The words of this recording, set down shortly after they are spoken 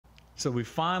So we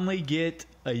finally get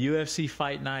a UFC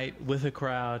fight night with a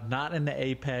crowd, not in the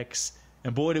Apex.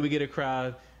 And boy, do we get a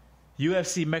crowd.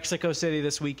 UFC Mexico City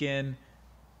this weekend.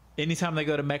 Anytime they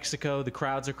go to Mexico, the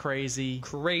crowds are crazy.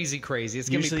 Crazy. It's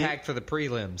going to be packed for the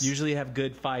prelims. Usually have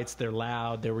good fights. They're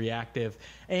loud. They're reactive.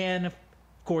 And, of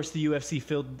course, the UFC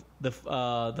filled the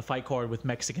fight card with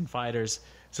Mexican fighters.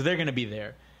 So they're going to be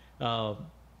there.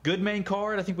 Good main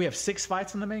card. I think we have 6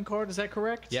 fights on the main card. Is that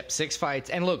correct? Yep, 6 fights.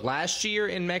 And look, last year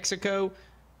in Mexico,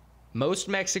 most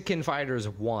Mexican fighters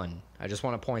won. I just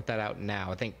want to point that out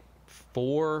now. I think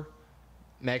 4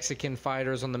 Mexican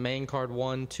fighters on the main card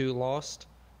won, 2 lost.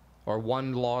 Or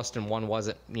 1 lost and 1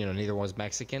 wasn't, neither was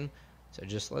Mexican. So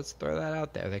just let's throw that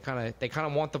out there. They kind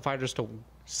of want the fighters to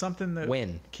something to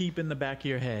win. Keep in the back of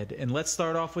your head. And let's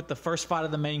start off with the first fight of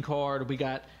the main card. We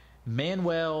got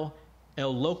Manuel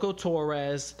El Loco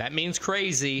Torres. That means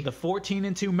crazy. The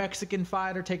 14-2 Mexican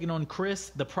fighter taking on Chris,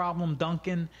 the problem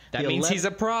Duncan. That means he's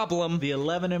a problem. The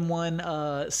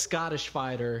 11-1 Scottish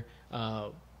fighter.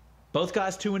 Both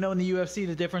guys 2-0 in the UFC.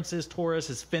 The difference is Torres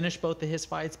has finished both of his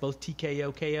fights, both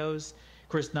TKO KOs.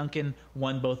 Chris Duncan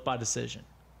won both by decision.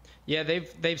 Yeah,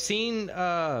 they've seen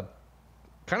kind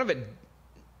of a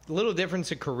little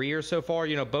difference in career so far.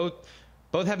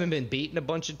 Both haven't been beaten a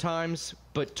bunch of times,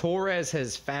 but Torres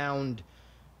has found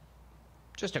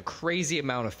just a crazy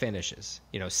amount of finishes.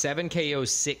 7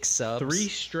 KOs, 6 subs. 3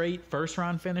 straight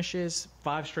first-round finishes,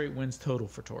 5 straight wins total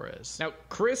for Torres. Now,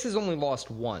 Chris has only lost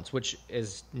once, which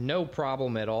is no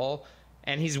problem at all,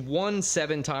 and he's won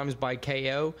 7 times by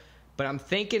KO, but I'm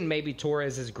thinking maybe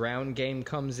Torres' ground game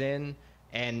comes in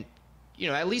and,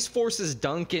 at least forces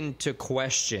Duncan to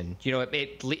question.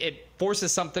 It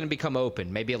forces something to become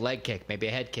open. Maybe a leg kick, maybe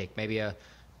a head kick, maybe a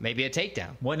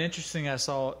takedown. One interesting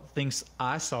things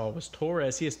I saw was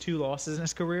Torres. He has 2 losses in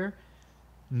his career,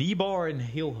 knee bar and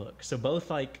heel hook. So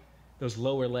both like those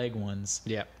lower leg ones.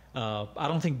 Yeah. I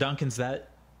don't think Duncan's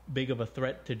that big of a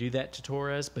threat to do that to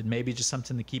Torres, but maybe just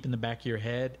something to keep in the back of your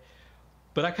head.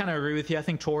 But I kind of agree with you. I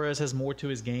think Torres has more to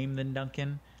his game than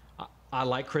Duncan. I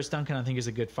like Chris Duncan. I think he's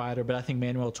a good fighter, but I think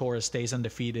Manuel Torres stays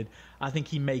undefeated. I think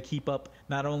he may keep up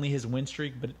not only his win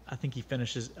streak, but I think he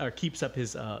keeps up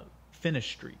his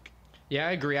finish streak. Yeah,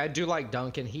 I agree. I do like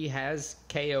Duncan. He has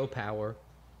KO power.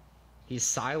 He's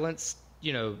silenced,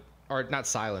 or not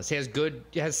silenced. He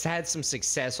has had some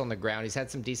success on the ground. He's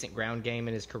had some decent ground game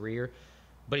in his career,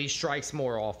 but he strikes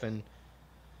more often.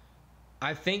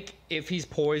 I think if he's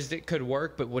poised, it could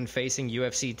work, but when facing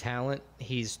UFC talent,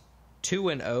 he's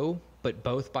 2-0, but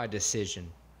both by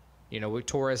decision.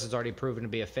 Torres has already proven to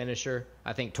be a finisher.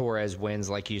 I think Torres wins,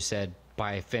 like you said,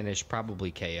 by a finish, probably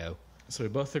KO. So we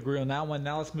both agree on that one.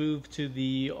 Now let's move to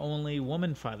the only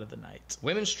woman fight of the night.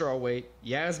 Women's strawweight,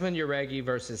 Yazmin Jauregui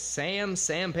versus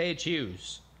Sam Page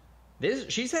Hughes.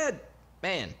 She's had,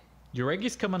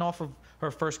 Jauregui's coming off of her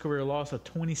first career loss, a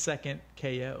 22nd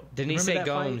KO. Denise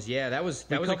Gomes, yeah, that was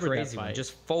a crazy one.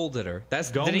 Just folded her. That's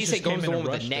Denise Gomes, the one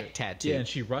with the neck tattoo. Yeah, and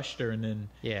she rushed her and then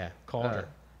called her.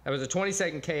 That was a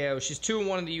 22nd KO. She's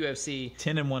 2-1 in the UFC.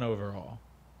 10-1 overall.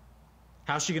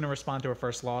 How's she going to respond to her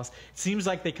first loss? It seems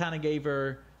like they kind of gave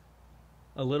her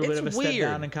a little bit of a step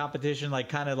down in competition,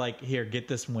 here, get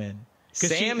this win.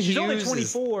 Because she's only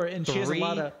 24 and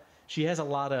she has a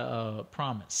lot of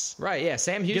promise. Right, yeah.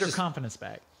 Sam Hughes get her confidence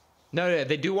back. No,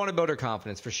 they do want to build her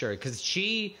confidence for sure, because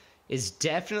she is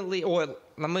definitely, or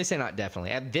let me say not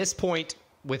definitely, at this point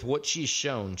with what she's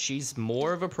shown, she's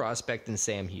more of a prospect than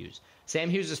Sam Hughes. Sam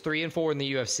Hughes is 3-4 in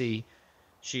the UFC.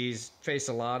 She's faced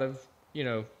a lot of,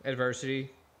 adversity.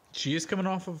 She is coming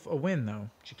off of a win, though.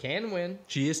 She can win.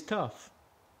 She is tough.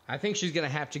 I think she's going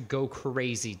to have to go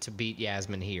crazy to beat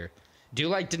Yazmin here. Do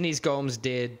like Denise Gomes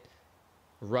did.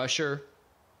 Rush her.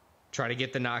 Try to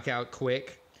get the knockout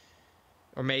quick.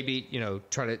 Or maybe,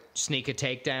 try to sneak a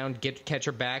takedown, catch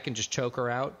her back, and just choke her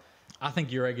out. I think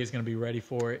Jauregui is going to be ready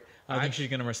for it. I think she's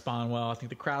going to respond well. I think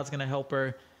the crowd's going to help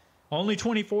her. Only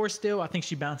 24 still. I think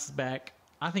she bounces back.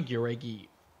 I think Jauregui,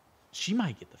 she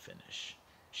might get the finish.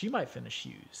 She might finish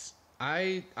Hughes.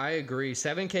 I agree.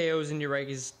 7 KOs in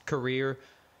Jauregui's career.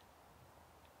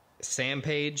 Sam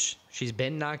Page, she's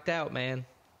been knocked out, man.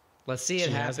 Let's see it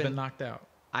happen. She has been knocked out.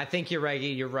 I think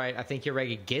Jauregui, you're right. I think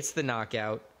Jauregui gets the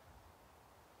knockout.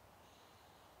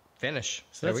 Finish.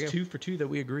 So that's 2 for 2 that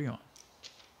we agree on.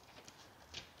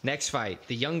 Next fight,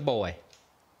 the young boy.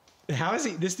 How is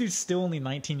he? This dude's still only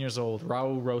 19 years old.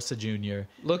 Raul Rosa Jr.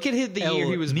 Look at the year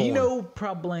he was born. Nino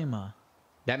Problema.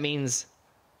 That means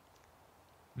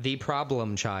the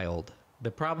problem child. The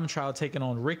problem child taking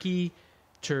on Ricky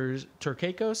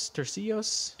Turcios.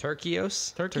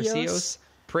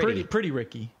 Pretty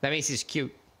Ricky. That means he's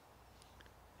cute.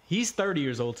 He's 30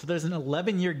 years old, so there's an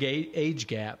 11-year age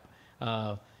gap.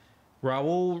 Raul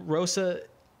Rosa,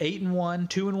 8-1,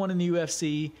 2-1 in the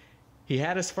UFC. He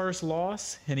had his first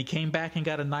loss, and he came back and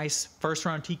got a nice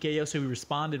first-round TKO, so he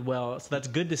responded well. So that's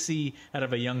good to see out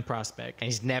of a young prospect. And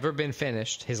he's never been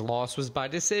finished. His loss was by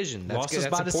decision. That's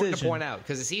important to point out,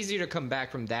 because it's easier to come back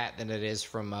from that than it is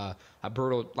from a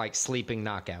brutal, like, sleeping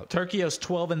knockout. Turcios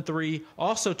 12-3,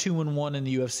 also 2-1 in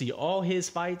the UFC. All his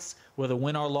fights, whether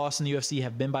win or loss in the UFC,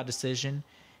 have been by decision.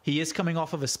 He is coming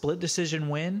off of a split decision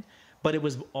win, but it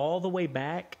was all the way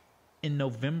back in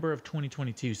November of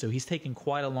 2022, so he's taken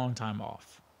quite a long time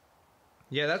off.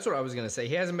 Yeah, that's what I was going to say.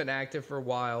 He hasn't been active for a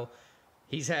while.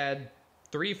 He's had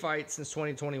 3 fights since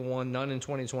 2021, none in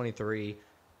 2023.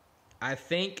 I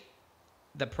think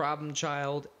the problem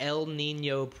child, El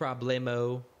Nino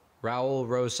Problemo, Raul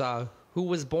Rosa, who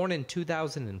was born in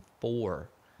 2004.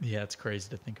 Yeah, it's crazy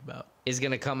to think about. Is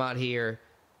going to come out here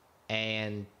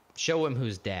and show him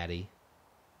who's daddy.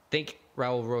 Think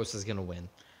Raul Rosa is going to win.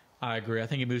 I agree. I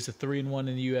think he moves to 3-1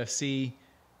 in the UFC.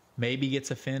 Maybe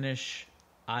gets a finish.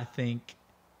 I think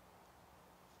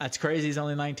that's crazy. He's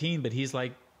only 19, but he's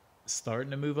like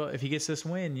starting to move up. If he gets this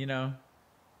win, you know,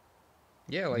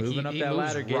 yeah, like moving up that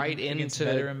ladder, right into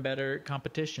better and better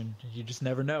competition. You just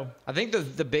never know. I think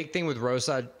the big thing with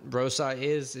Rosa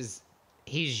is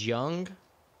he's young,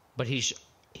 but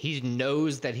he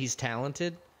knows that he's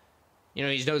talented. You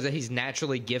know, he knows that he's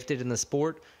naturally gifted in the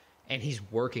sport. And he's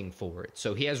working for it.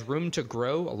 So he has room to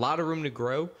grow, a lot of room to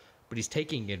grow, but he's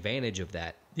taking advantage of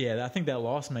that. Yeah, I think that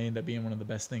loss may end up being one of the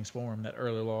best things for him, that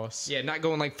early loss. Yeah, not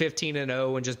going like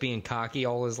 15-0 and just being cocky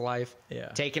all his life. Yeah.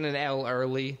 Taking an L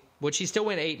early, which he still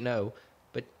went 8-0,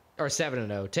 or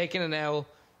 7-0. Taking an L,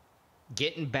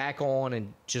 getting back on,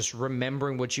 and just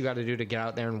remembering what you got to do to get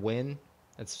out there and win.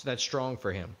 That's strong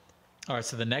for him. All right,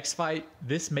 so the next fight,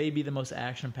 this may be the most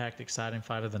action-packed, exciting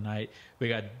fight of the night. We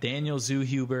got Daniel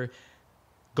Zellhuber,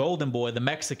 Golden Boy, the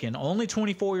Mexican, only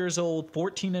 24 years old,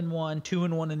 14-1,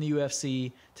 2-1 in the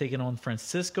UFC, taking on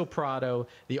Francisco Prado,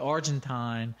 the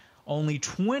Argentine, only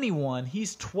 21.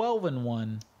 He's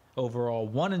 12-1 overall,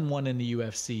 1-1 in the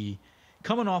UFC,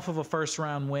 coming off of a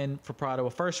first-round win for Prado,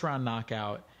 a first-round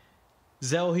knockout.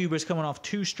 Zellhuber's coming off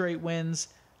 2 straight wins.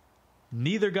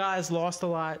 Neither guy's lost a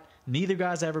lot. Neither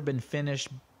guy's ever been finished.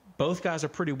 Both guys are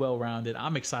pretty well-rounded.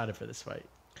 I'm excited for this fight.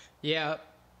 Yeah.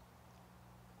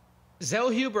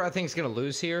 Zellhuber, I think, is going to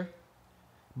lose here.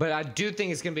 But I do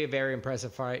think it's going to be a very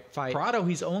impressive fight. Prado,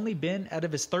 he's only been, out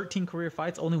of his 13 career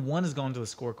fights, only one has gone to the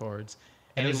scorecards.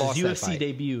 And it was lost his that UFC fight.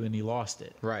 debut, and he lost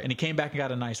it. Right. And he came back and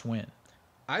got a nice win.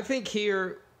 I think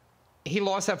here, he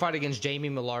lost that fight against Jamie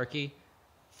Malarkey.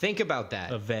 Think about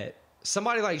that. A vet.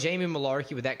 Somebody like Jamie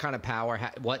Malarkey with that kind of power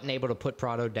wasn't able to put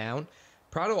Prado down.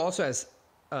 Prado also has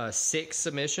 6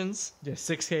 submissions. Yeah,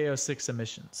 6 KO, 6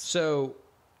 submissions. So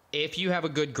if you have a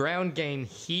good ground game,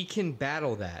 he can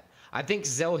battle that. I think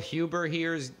Zellhuber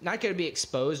here is not going to be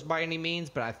exposed by any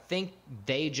means, but I think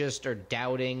they just are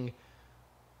doubting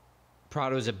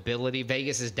Prado's ability.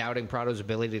 Vegas is doubting Prado's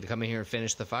ability to come in here and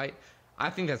finish the fight.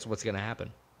 I think that's what's going to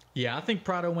happen. Yeah, I think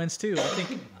Prado wins too.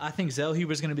 I think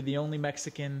Zellhuber's going to be the only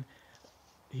Mexican.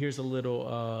 Here's a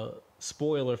little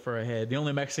spoiler for ahead. The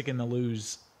only Mexican to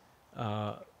lose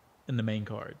in the main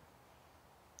card.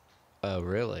 Oh,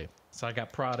 really? So I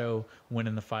got Prado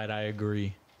winning the fight. I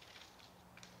agree.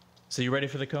 So you ready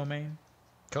for the co-main?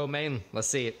 Co-main, let's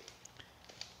see it.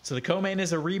 So the co-main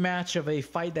is a rematch of a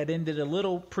fight that ended a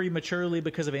little prematurely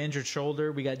because of an injured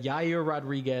shoulder. We got Yair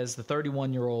Rodriguez, the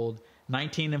 31-year-old,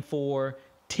 19-4,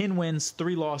 10 wins,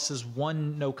 3 losses,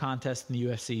 1 no contest in the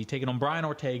UFC, taking on Brian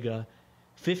Ortega,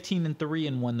 15-3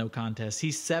 and 1 no contest.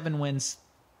 He's 7 wins,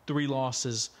 3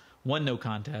 losses, 1 no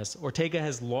contest. Ortega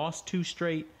has lost 2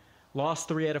 straight, lost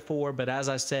 3 out of 4, but as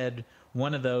I said,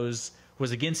 one of those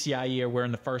was against Yair, where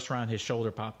in the first round his shoulder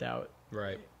popped out.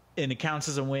 Right. And it counts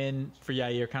as a win for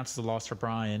Yair, counts as a loss for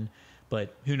Brian,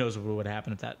 but who knows what would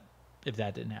happen if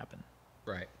that didn't happen.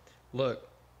 Right. Look,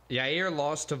 Yair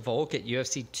lost to Volk at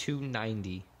UFC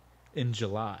 290 in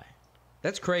July.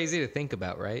 That's crazy to think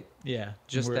about, right? Yeah.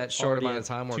 Just that short amount of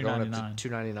time, we're going up to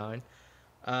 299.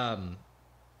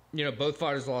 You know, both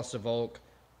fighters lost to Volk.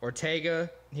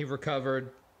 Ortega, he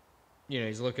recovered. You know,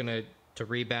 he's looking to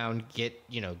rebound, get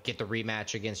the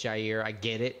rematch against Yair. I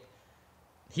get it.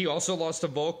 He also lost to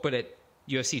Volk, but at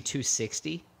UFC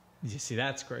 260. You see,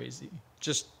 that's crazy.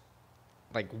 Just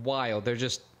like wild. They're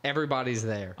just everybody's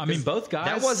there. I mean, both guys.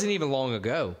 That wasn't even long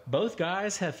ago. Both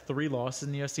guys have 3 losses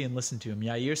in the UFC, and listen to him.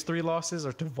 Yair's 3 losses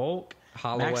are to Volk,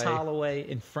 Max Holloway,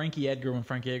 and Frankie Edgar when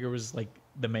Frankie Edgar was like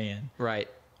the man. Right.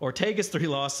 Ortega's 3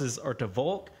 losses are to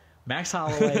Volk, Max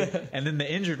Holloway, and then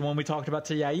the injured one we talked about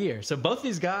to Yair. So both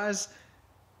these guys,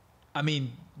 I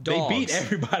mean, Dogs. they beat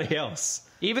everybody else.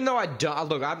 Even though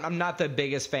I'm not the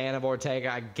biggest fan of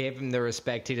Ortega. I give him the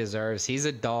respect he deserves. He's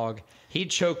a dog.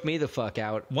 He'd choke me the fuck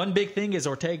out. One big thing is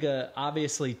Ortega,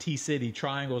 obviously T-City,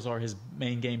 triangles are his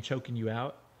main game, choking you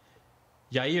out.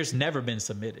 Yair's never been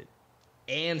submitted.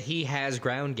 And he has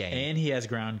ground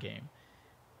game.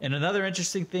 And another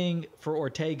interesting thing for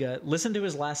Ortega, listen to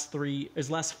his last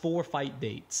 4 fight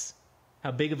dates,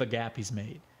 how big of a gap he's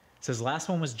made. So his last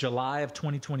one was July of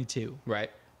 2022.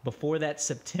 Right. Before that,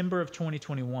 September of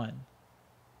 2021.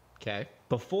 Okay.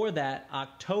 Before that,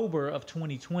 October of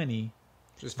 2020.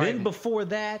 Then before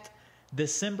that,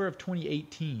 December of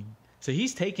 2018. So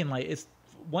he's taken it's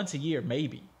once a year,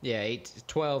 maybe. Yeah,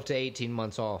 12 to 18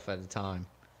 months off at a time.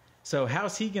 So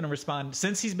how's he going to respond?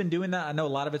 Since he's been doing that, I know a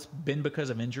lot of it's been because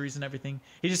of injuries and everything.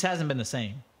 He just hasn't been the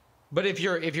same. But if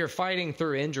you're fighting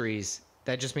through injuries,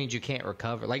 that just means you can't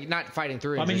recover. Like, not fighting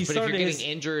through injuries, but if you're getting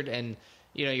injured and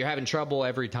you're having trouble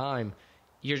every time,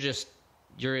 you're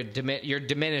a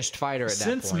diminished fighter at that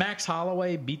point. Since Max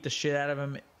Holloway beat the shit out of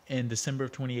him in December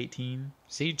of 2018,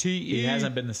 CTE, he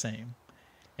hasn't been the same.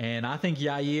 And I think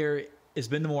Yair has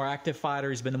been the more active fighter.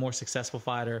 He's been the more successful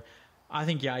fighter. I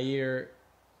think Yair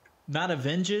not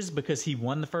avenges because he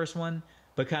won the first one,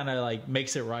 but kind of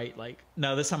makes it right.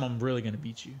 No, this time I'm really going to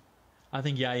beat you. I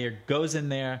think Yair goes in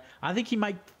there. I think he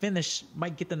might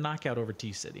get the knockout over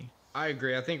T-City. I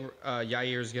agree. I think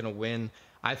Yair is going to win.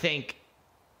 I think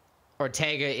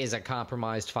Ortega is a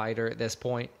compromised fighter at this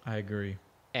point. I agree.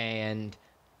 And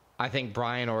I think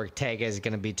Brian Ortega is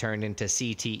going to be turned into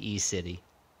CTE City.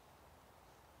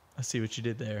 I see what you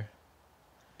did there.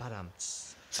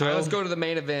 So let's go to the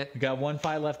main event. We got one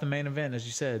fight left, the main event, as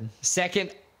you said.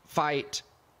 Second fight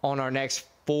on our next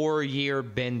 4-year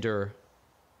bender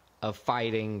of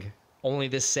fighting only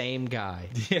the same guy.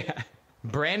 Yeah.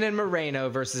 Brandon Moreno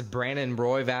versus Brandon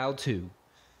Royval 2.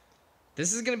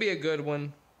 This is going to be a good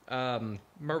one.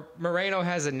 Moreno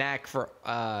has a knack for,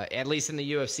 at least in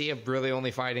the UFC, of really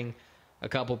only fighting a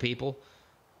couple people.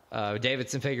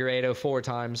 Davidson Figueiredo 4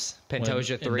 times,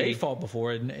 Pantoja 3. And they fought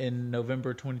before in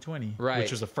November 2020, right?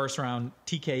 Which was a first round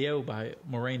TKO by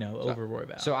Moreno over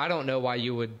Royval. So I don't know why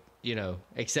you would,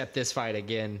 accept this fight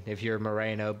again if you're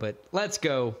Moreno, but let's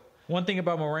go. One thing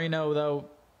about Moreno, though,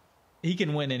 he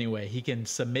can win anyway. He can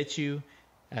submit you.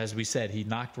 As we said, he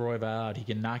knocked Royval out. He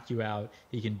can knock you out.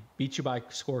 He can beat you by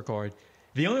scorecard.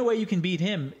 The only way you can beat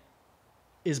him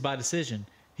is by decision.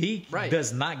 He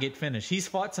does not get finished. He's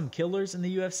fought some killers in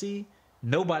the UFC.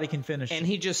 Nobody can finish him. And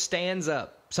he just stands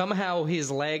up. Somehow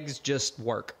his legs just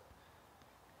work.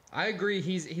 I agree.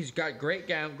 He's got great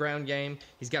ground game.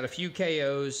 He's got a few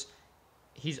KOs.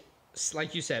 He's,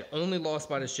 like you said, only lost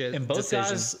by the And both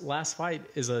guys' last fight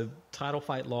is a title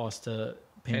fight loss to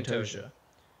Pantoja.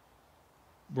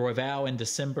 Royval in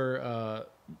December,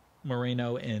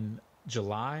 Moreno in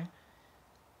July.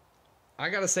 I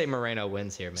got to say Moreno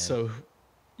wins here, man. So,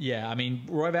 yeah, I mean,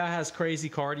 Royval has crazy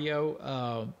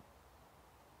cardio.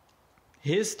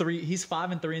 He's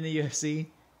 5-3 in the UFC.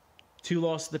 2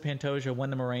 losses to Pantoja, 1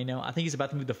 to Moreno. I think he's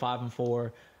about to move to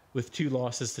 5-4 with 2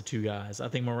 losses to 2 guys. I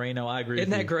think Moreno, I agree with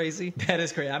you. Isn't that crazy? That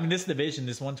is crazy. I mean, this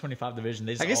 125 division,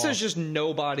 I guess there's just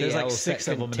nobody else. There's 6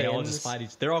 of them, and they all just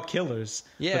fight they're all killers,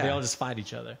 but they all just fight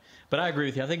each other. But I agree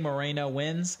with you. I think Moreno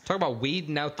wins. Talk about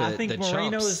weeding out the I think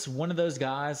Moreno chumps. is one of those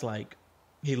guys,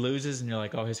 he loses, and you're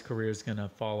like, oh, his career is going to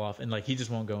fall off, and, he just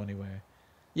won't go anywhere.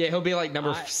 Yeah, he'll be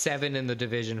number 7 in the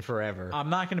division forever. I'm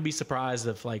not going to be surprised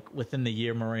if, within the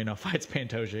year, Moreno fights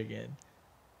Pantoja again.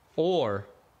 Or,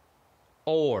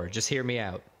 just hear me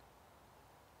out.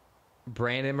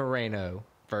 Brandon Moreno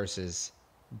versus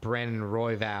Brandon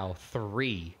Royval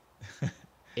 3.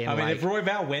 If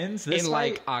Royval wins this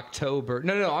fight, October.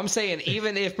 No, I'm saying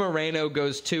even if Moreno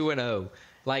goes 2-0,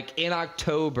 in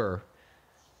October,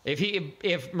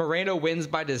 if Moreno wins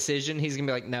by decision, he's going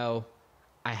to be like, no,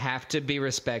 I have to be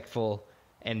respectful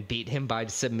and beat him by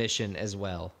submission as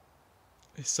well.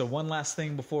 So one last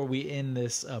thing before we end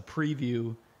this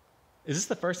preview. Is this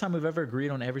the first time we've ever agreed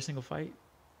on every single fight?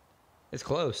 It's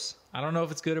close. I don't know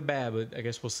if it's good or bad, but I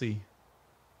guess we'll see.